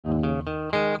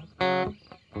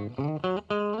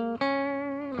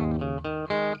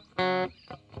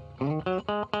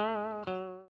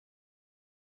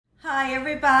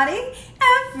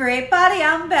everybody,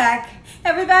 I'm back.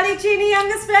 Everybody, Gina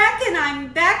Young is back, and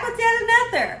I'm back with yet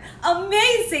another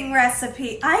amazing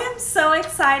recipe. I am so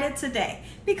excited today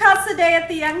because today at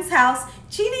the Young's house,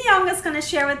 Gina Young is going to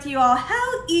share with you all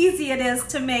how easy it is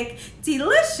to make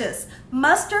delicious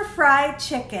mustard fried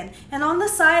chicken. And on the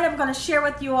side, I'm going to share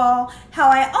with you all how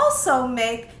I also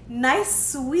make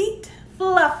nice, sweet,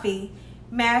 fluffy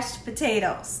mashed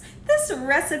potatoes. This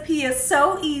recipe is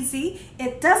so easy.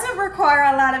 It doesn't require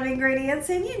a lot of ingredients,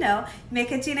 and you know,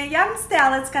 make it Gina Young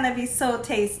style, it's gonna be so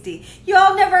tasty. You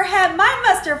all never had my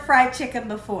mustard fried chicken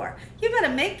before. You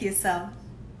better make you some.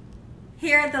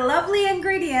 Here are the lovely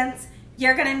ingredients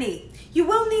you're gonna need. You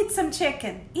will need some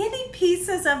chicken. Any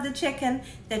pieces of the chicken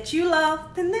that you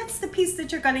love, then that's the piece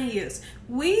that you're gonna use.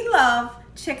 We love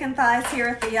chicken thighs here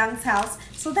at the Young's house,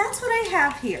 so that's what I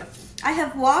have here. I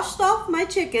have washed off my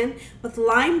chicken with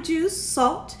lime juice,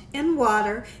 salt, and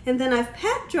water, and then I've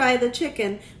pat dry the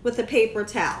chicken with a paper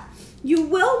towel. You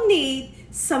will need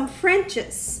some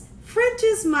French's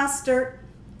mustard,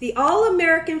 the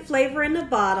all-American flavor in a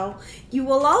bottle. You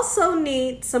will also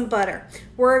need some butter.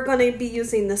 We're going to be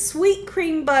using the sweet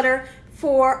cream butter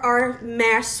for our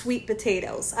mashed sweet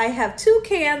potatoes. I have 2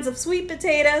 cans of sweet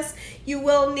potatoes. You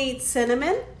will need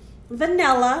cinnamon,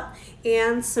 vanilla,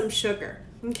 and some sugar.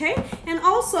 Okay, and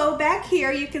also back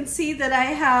here you can see that I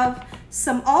have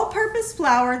some all-purpose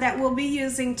flour that we'll be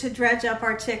using to dredge up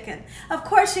our chicken. Of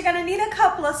course, you're gonna need a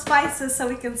couple of spices so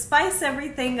we can spice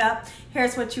everything up.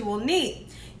 Here's what you will need.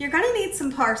 You're gonna need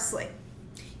some parsley.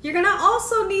 You're gonna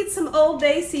also need some Old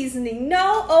Bay seasoning.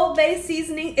 No, Old Bay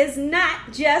seasoning is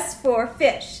not just for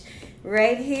fish.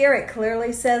 Right here, it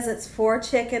clearly says it's for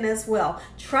chicken as well.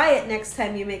 Try it next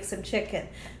time you make some chicken.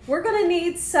 We're gonna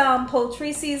need some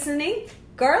poultry seasoning,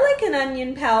 garlic and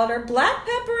onion powder, black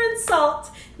pepper and salt.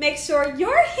 Make sure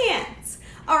your hands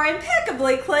are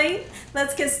impeccably clean.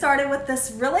 Let's get started with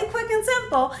this really quick and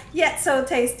simple, yet so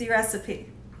tasty recipe.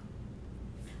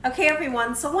 Okay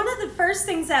everyone, so one of the first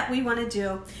things that we want to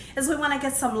do is we want to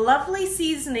get some lovely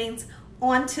seasonings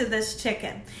onto this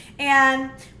chicken.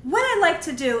 And what I like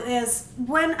to do is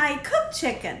when I cook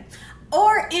chicken,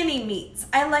 or any meats,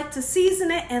 I like to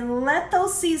season it and let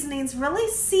those seasonings really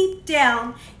seep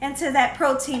down into that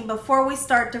protein before we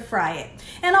start to fry it.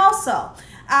 And also,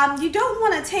 you don't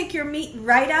want to take your meat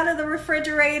right out of the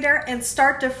refrigerator and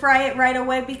start to fry it right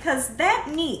away, because that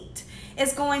meat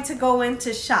is going to go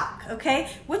into shock, okay?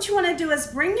 What you want to do is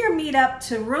bring your meat up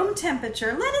to room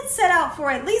temperature, let it sit out for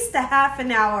at least a half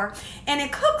an hour, and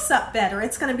it cooks up better.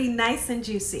 It's going to be nice and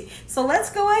juicy. So let's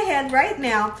go ahead right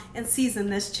now and season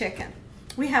this chicken.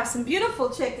 We have some beautiful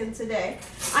chicken today.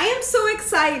 I am so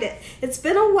excited. It's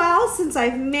been a while since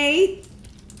I've made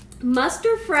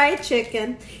mustard fried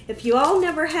chicken. If you all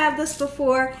never had this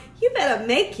before, you better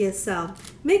make you some.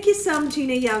 Make you some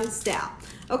Gina Young style.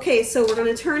 Okay, so we're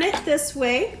gonna turn it this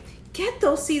way. Get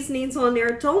those seasonings on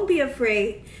there. Don't be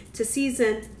afraid to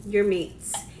season your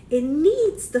meats. It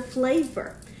needs the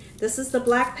flavor. This is the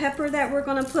black pepper that we're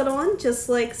gonna put on, just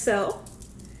like so.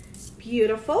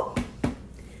 Beautiful.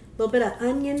 A little bit of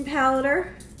onion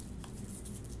powder.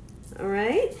 All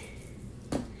right.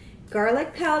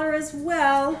 Garlic powder as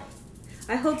well.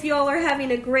 I hope you all are having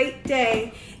a great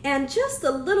day. And just a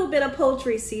little bit of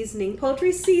poultry seasoning.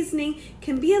 Poultry seasoning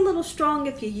can be a little strong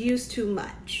if you use too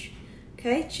much.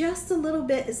 Okay, just a little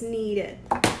bit is needed.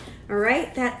 All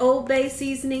right, that Old Bay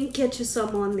seasoning, get you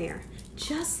some on there.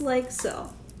 Just like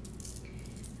so.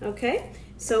 Okay,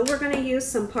 so we're gonna use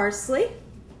some parsley.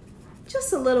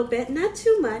 Just a little bit, not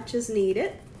too much is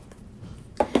needed.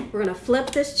 We're gonna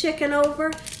flip this chicken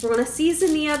over. We're gonna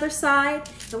season the other side.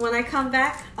 And when I come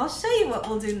back, I'll show you what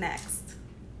we'll do next.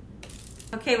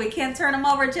 Okay, we can't turn them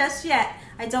over just yet.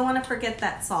 I don't wanna forget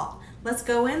that salt. Let's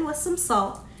go in with some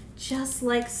salt, just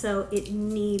like so. It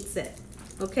needs it,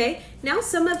 okay? Now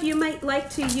some of you might like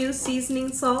to use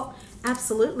seasoning salt.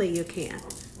 Absolutely you can,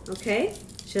 okay?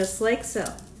 Just like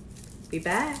so. Be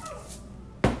back.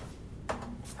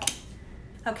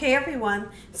 Okay everyone,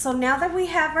 so now that we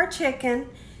have our chicken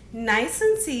nice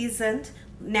and seasoned,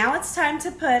 now it's time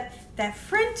to put that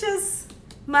French's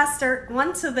mustard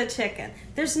onto the chicken.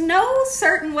 There's no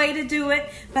certain way to do it,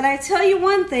 but I tell you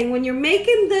one thing, when you're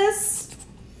making this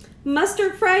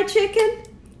mustard fried chicken,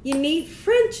 you need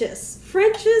French's.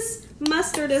 French's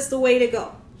mustard is the way to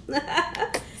go.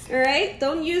 All right,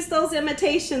 don't use those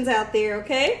imitations out there,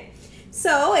 okay?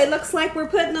 So it looks like we're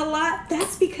putting a lot.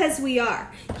 That's because we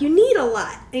are. You need a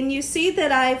lot. And you see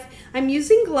that I'm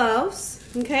using gloves,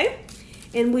 okay?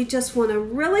 And we just want to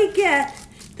really get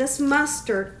this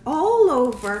mustard all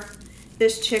over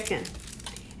this chicken.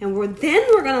 And then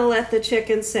we're going to let the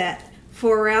chicken set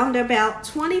for around about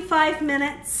 25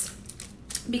 minutes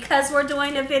because we're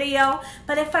doing a video.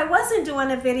 But if I wasn't doing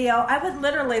a video, I would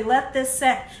literally let this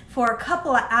set for a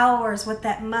couple of hours with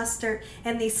that mustard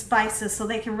and these spices so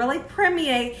they can really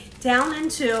permeate down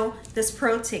into this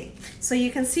protein. So you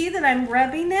can see that I'm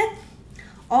rubbing it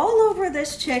all over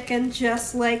this chicken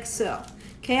just like so.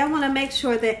 Okay, I want to make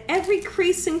sure that every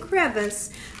crease and crevice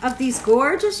of these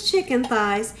gorgeous chicken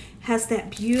thighs has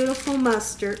that beautiful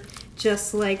mustard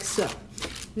just like so.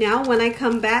 Now when I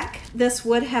come back, this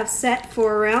would have set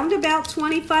for around about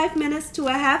 25 minutes to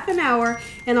a half an hour,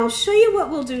 and I'll show you what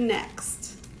we'll do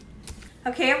next.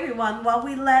 Okay everyone, while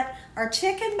we let our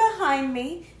chicken behind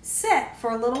me sit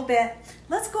for a little bit,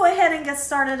 let's go ahead and get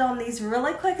started on these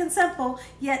really quick and simple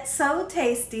yet so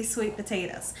tasty sweet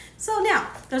potatoes. So now,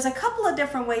 there's a couple of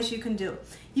different ways you can do.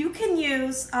 You can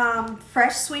use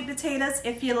fresh sweet potatoes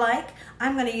if you like.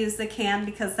 I'm going to use the can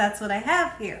because that's what I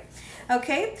have here.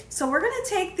 Okay, so we're going to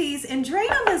take these and drain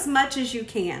them as much as you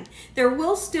can. There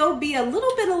will still be a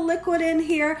little bit of liquid in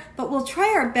here, but we'll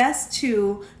try our best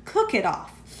to cook it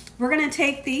off. We're going to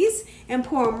take these and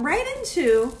pour them right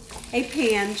into a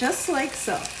pan just like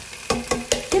so.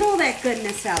 Get all that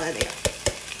goodness out of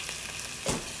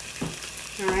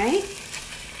there. All right.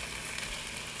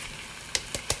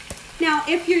 Now,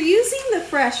 if you're using the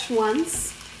fresh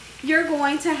ones, you're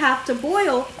going to have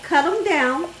to cut them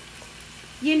down,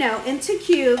 you know, into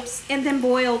cubes, and then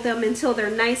boil them until they're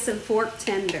nice and fork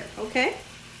tender, okay?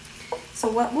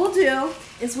 So what we'll do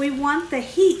is we want the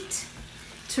heat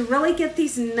to really get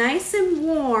these nice and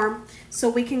warm so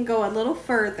we can go a little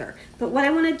further. But what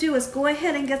I want to do is go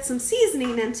ahead and get some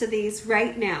seasoning into these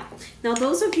right now. Now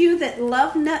those of you that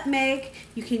love nutmeg,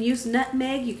 you can use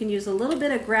nutmeg, you can use a little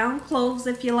bit of ground cloves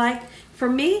if you like. For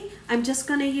me, I'm just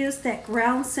going to use that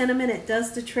ground cinnamon. It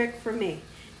does the trick for me.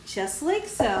 Just like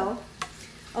so.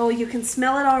 Oh, you can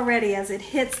smell it already as it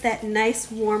hits that nice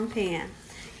warm pan.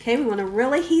 Okay, we want to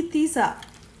really heat these up.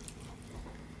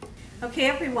 Okay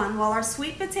everyone, while our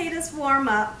sweet potatoes warm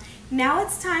up, now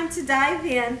it's time to dive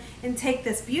in and take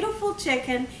this beautiful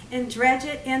chicken and dredge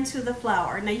it into the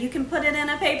flour. Now you can put it in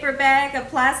a paper bag, a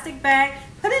plastic bag,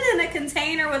 put it in a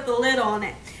container with a lid on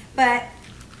it, but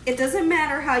it doesn't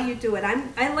matter how you do it.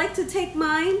 I like to take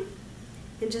mine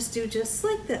and just do just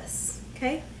like this,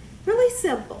 okay? Really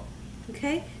simple,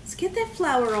 okay? Let's get that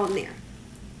flour on there.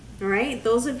 All right,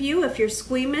 those of you, if you're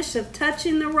squeamish of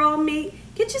touching the raw meat,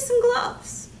 get you some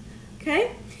gloves.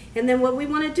 Okay, and then what we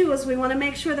want to do is we want to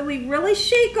make sure that we really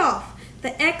shake off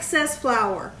the excess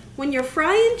flour. When you're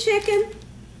frying chicken,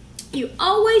 you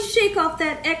always shake off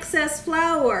that excess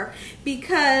flour,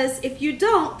 because if you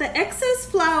don't, the excess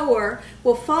flour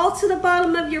will fall to the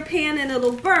bottom of your pan and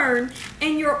it'll burn,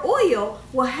 and your oil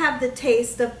will have the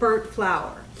taste of burnt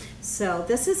flour. So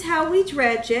this is how we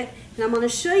dredge it, and I'm going to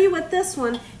show you with this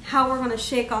one how we're going to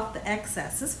shake off the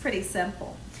excess. It's pretty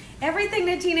simple. Everything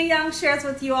that Gina Young shares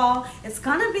with you all, it's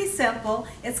gonna be simple,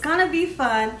 it's gonna be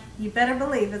fun, you better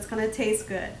believe it's gonna taste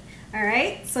good. All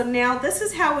right, so now this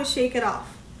is how we shake it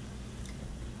off.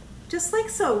 Just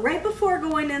like so, right before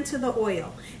going into the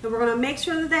oil. And we're gonna make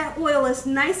sure that that oil is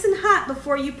nice and hot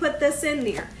before you put this in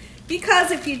there. Because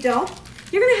if you don't,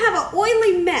 you're gonna have an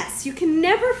oily mess. You can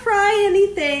never fry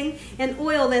anything in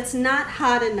oil that's not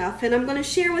hot enough. And I'm gonna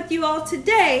share with you all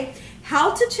today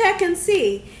how to check and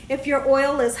see if your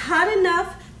oil is hot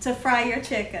enough to fry your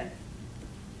chicken.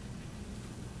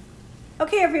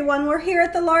 Okay everyone, we're here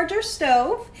at the larger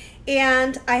stove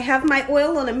and I have my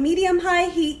oil on a medium-high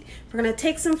heat. We're going to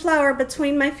take some flour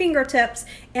between my fingertips,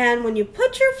 and when you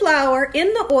put your flour in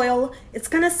the oil, it's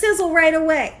going to sizzle right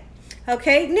away.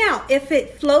 Okay, now if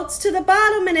it floats to the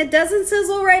bottom and it doesn't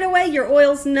sizzle right away, your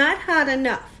oil's not hot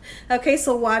enough. Okay,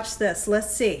 so watch this.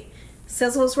 Let's see.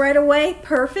 Sizzles right away,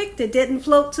 perfect. It didn't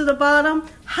float to the bottom.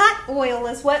 Hot oil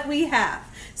is what we have.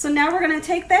 So now we're gonna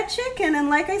take that chicken and,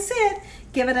 like I said,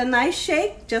 give it a nice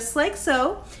shake, just like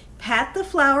so. Pat the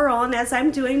flour on as I'm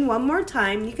doing one more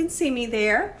time. You can see me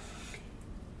there.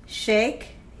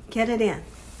 Shake, get it in,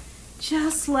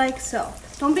 just like so.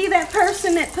 Don't be that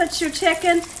person that puts your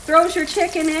chicken, throws your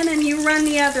chicken in and you run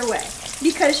the other way,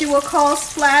 because you will cause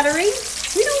splattering.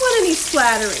 We don't want any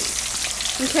splattering.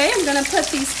 Okay, I'm gonna put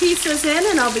these pieces in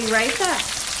and I'll be right back.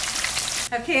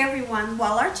 Okay everyone,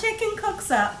 while our chicken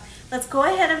cooks up, let's go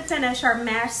ahead and finish our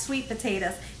mashed sweet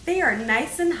potatoes. They are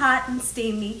nice and hot and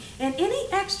steamy, and any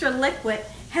extra liquid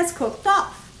has cooked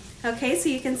off. Okay, so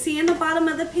you can see in the bottom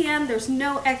of the pan, there's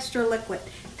no extra liquid.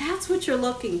 That's what you're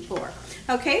looking for.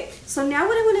 Okay, so now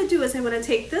what I'm gonna do is I'm gonna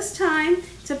take this time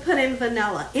to put in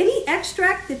vanilla. Any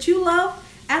extract that you love,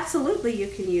 absolutely you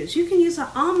can use. You can use an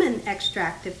almond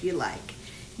extract if you like.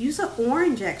 Use an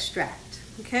orange extract,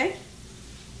 okay?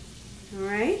 All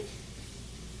right.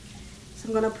 So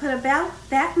I'm going to put about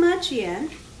that much in.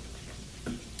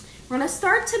 We're going to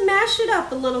start to mash it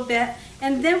up a little bit,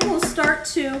 and then we'll start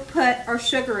to put our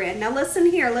sugar in. Now listen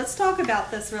here, let's talk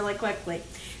about this really quickly.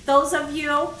 Those of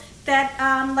you that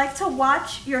like to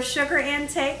watch your sugar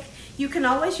intake, you can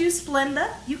always use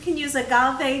Splenda, you can use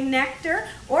agave nectar,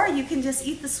 or you can just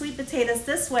eat the sweet potatoes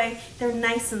this way. They're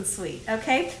nice and sweet,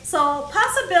 okay? So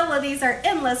possibilities are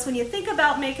endless when you think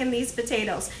about making these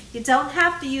potatoes. You don't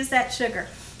have to use that sugar.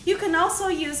 You can also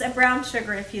use a brown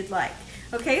sugar if you'd like.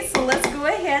 Okay, so let's go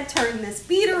ahead, turn this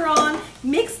beater on,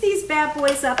 mix these bad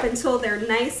boys up until they're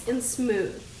nice and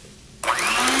smooth.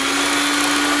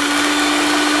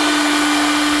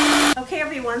 Okay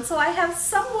everyone, so I have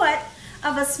somewhat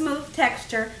of a smooth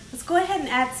texture. Let's go ahead and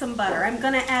add some butter. I'm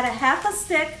going to add a half a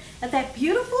stick of that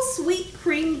beautiful sweet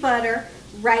cream butter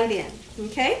right in,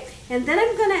 okay? And then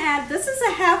I'm going to add, this is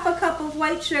a half a cup of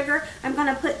white sugar. I'm going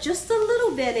to put just a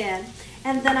little bit in,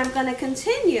 and then I'm going to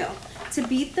continue to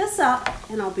beat this up,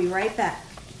 and I'll be right back.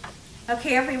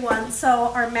 Okay everyone,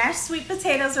 so our mashed sweet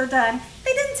potatoes are done.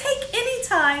 They didn't take any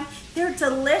time. They're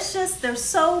delicious. They're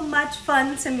so much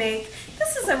fun to make.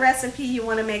 This is a recipe you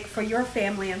want to make for your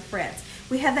family and friends.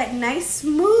 We have that nice,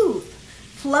 smooth,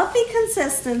 fluffy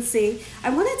consistency. I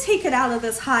want to take it out of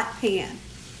this hot pan.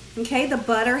 Okay, the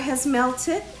butter has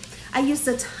melted. I used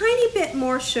a tiny bit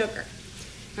more sugar.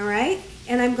 All right,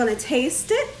 and I'm going to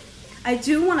taste it. I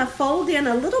do want to fold in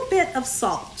a little bit of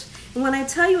salt. And when I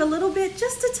tell you a little bit,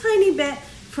 just a tiny bit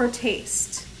for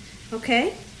taste.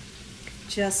 Okay,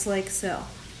 just like so.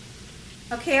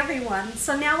 Okay everyone,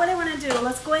 so now what I want to do,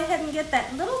 let's go ahead and get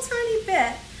that little tiny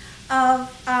bit of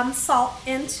salt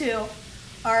into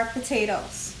our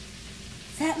potatoes.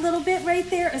 That little bit right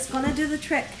there is going to do the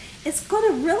trick. It's going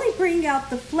to really bring out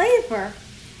the flavor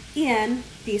in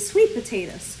these sweet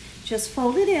potatoes. Just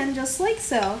fold it in just like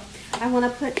so. I want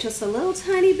to put just a little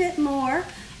tiny bit more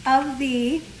of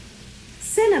the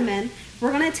cinnamon.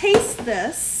 We're going to taste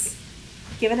this,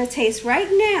 give it a taste right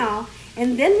now,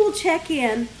 and then we'll check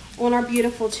in on our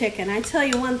beautiful chicken. I tell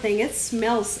you one thing, it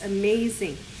smells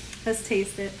amazing. Let's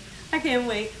taste it. I can't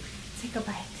wait. Take a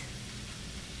bite.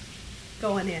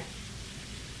 Going in.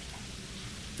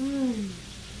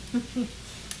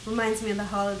 Reminds me of the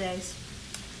holidays.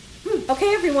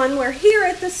 Okay everyone, we're here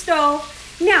at the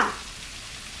stove. Now,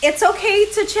 it's okay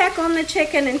to check on the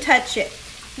chicken and touch it.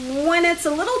 When it's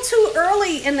a little too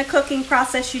early in the cooking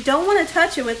process, you don't want to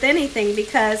touch it with anything,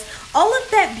 because all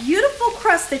of that beautiful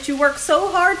crust that you work so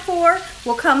hard for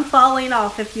will come falling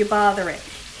off if you bother it.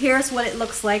 Here's what it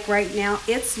looks like right now.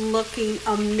 It's looking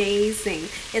amazing.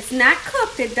 It's not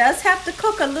cooked. It does have to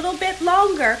cook a little bit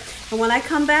longer. And when I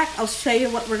come back, I'll show you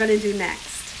what we're going to do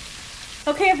next.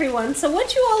 Okay everyone, so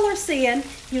what you all are seeing,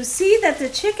 you see that the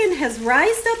chicken has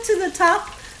rised up to the top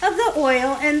of the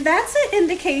oil, and that's an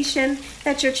indication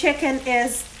that your chicken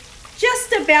is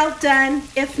just about done,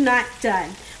 if not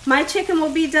done. My chicken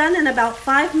will be done in about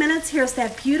 5 minutes. Here's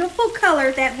that beautiful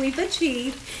color that we've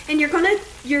achieved, and you're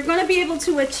gonna be able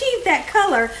to achieve that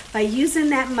color by using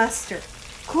that mustard.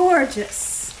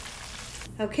 Gorgeous.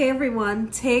 Okay everyone,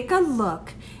 take a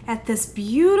look at this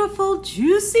beautiful,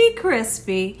 juicy,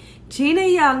 crispy, Gina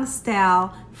Young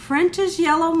style French's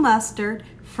yellow mustard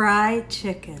fried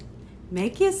chicken.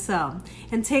 Make you some.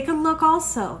 And take a look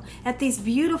also at these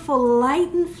beautiful,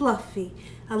 light and fluffy,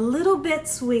 a little bit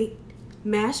sweet,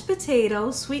 mashed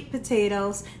potatoes, sweet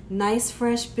potatoes, nice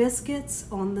fresh biscuits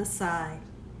on the side.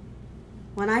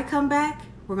 When I come back,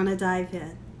 we're gonna dive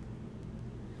in.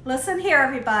 Listen here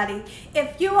everybody,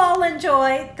 if you all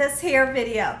enjoyed this here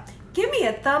video, give me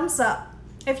a thumbs up.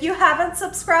 If you haven't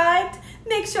subscribed,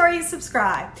 make sure you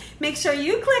subscribe. Make sure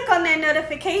you click on that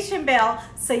notification bell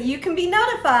so you can be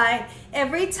notified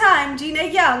every time Gina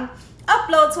Young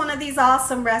uploads one of these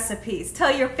awesome recipes.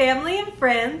 Tell your family and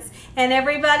friends and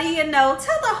everybody you know,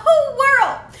 tell the whole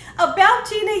world about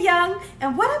Gina Young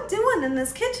and what I'm doing in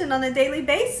this kitchen on a daily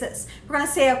basis. We're going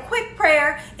to say a quick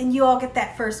prayer and you all get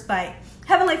that first bite.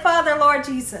 Heavenly Father, Lord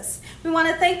Jesus, we want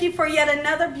to thank you for yet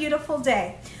another beautiful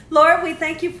day. Lord, we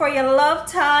thank you for your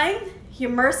love time,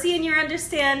 your mercy and your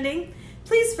understanding.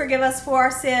 Please forgive us for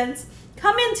our sins.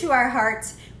 Come into our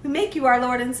hearts. We make you our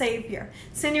Lord and Savior.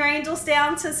 Send your angels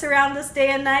down to surround us day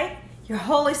and night. Your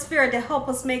Holy Spirit to help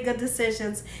us make good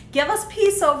decisions. Give us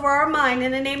peace over our mind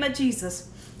in the name of Jesus.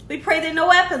 We pray that no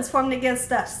weapons formed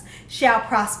against us shall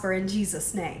prosper in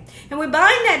Jesus' name. And we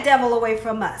bind that devil away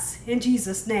from us in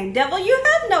Jesus' name. Devil, you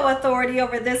have no authority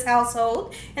over this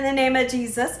household in the name of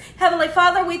Jesus. Heavenly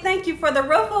Father, we thank you for the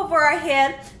roof over our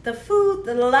head, the food,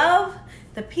 the love,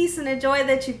 the peace and the joy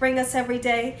that you bring us every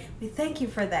day. We thank you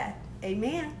for that.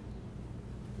 Amen.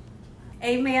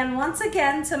 Amen. Once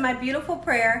again to my beautiful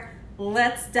prayer.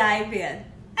 Let's dive in.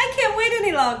 I can't wait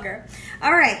any longer.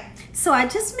 All right, so I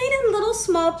just made a little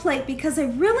small plate because I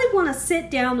really want to sit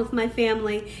down with my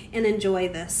family and enjoy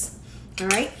this. All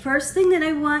right, first thing that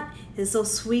I want is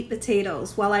those sweet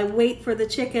potatoes while I wait for the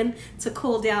chicken to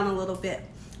cool down a little bit.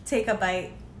 Take a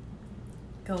bite.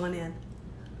 Going in.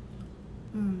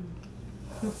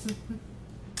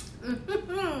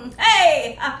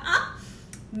 Hey!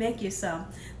 Make you some.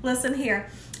 Listen here,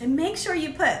 and make sure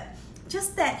you put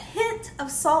just that hint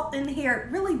of salt in here.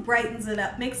 It really brightens it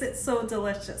up, makes it so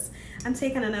delicious. I'm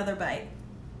taking another bite.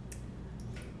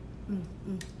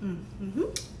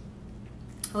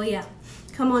 Oh yeah,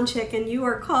 come on chicken, you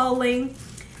are calling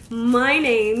my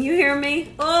name. You hear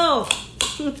me? Oh,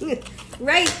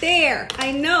 right there.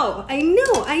 I know.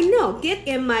 Get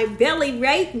in my belly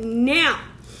right now.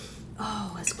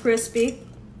 Oh, it's crispy.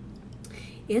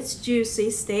 It's juicy.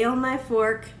 Stay on my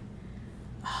fork.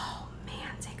 Oh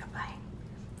man, take a bite.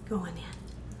 Going in.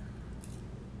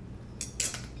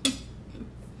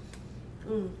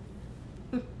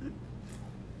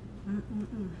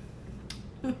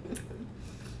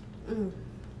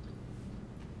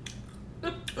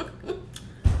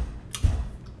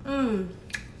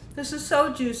 This is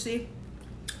so juicy.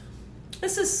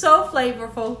 This is so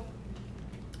flavorful.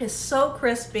 It's so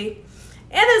crispy.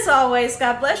 And as always,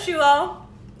 God bless you all.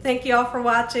 Thank you all for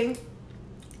watching.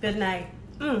 Good night.